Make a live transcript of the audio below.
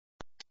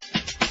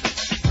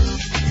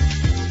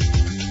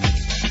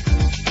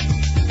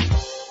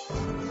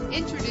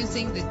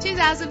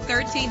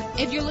2013.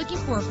 If you're looking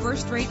for a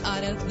first-rate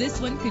auto, this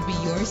one could be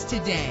yours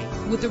today.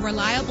 With a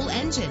reliable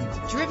engine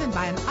driven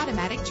by an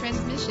automatic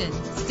transmission,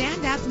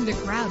 stand out from the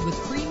crowd with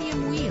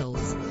premium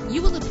wheels.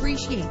 You will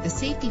appreciate the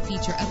safety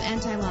feature of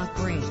anti-lock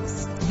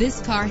brakes.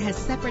 This car has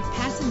separate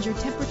passenger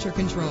temperature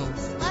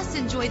controls. Plus,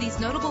 enjoy these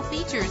notable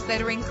features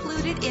that are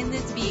included in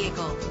this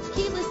vehicle: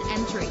 keyless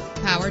entry,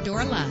 power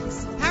door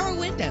locks, power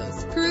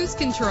windows, cruise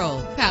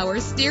control, power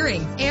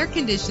steering, air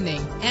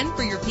conditioning. And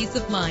for your peace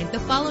of mind, the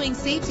following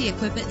safety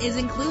equipment is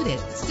included: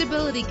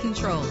 stability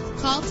control.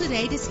 Call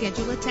today to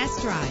schedule a test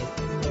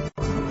drive.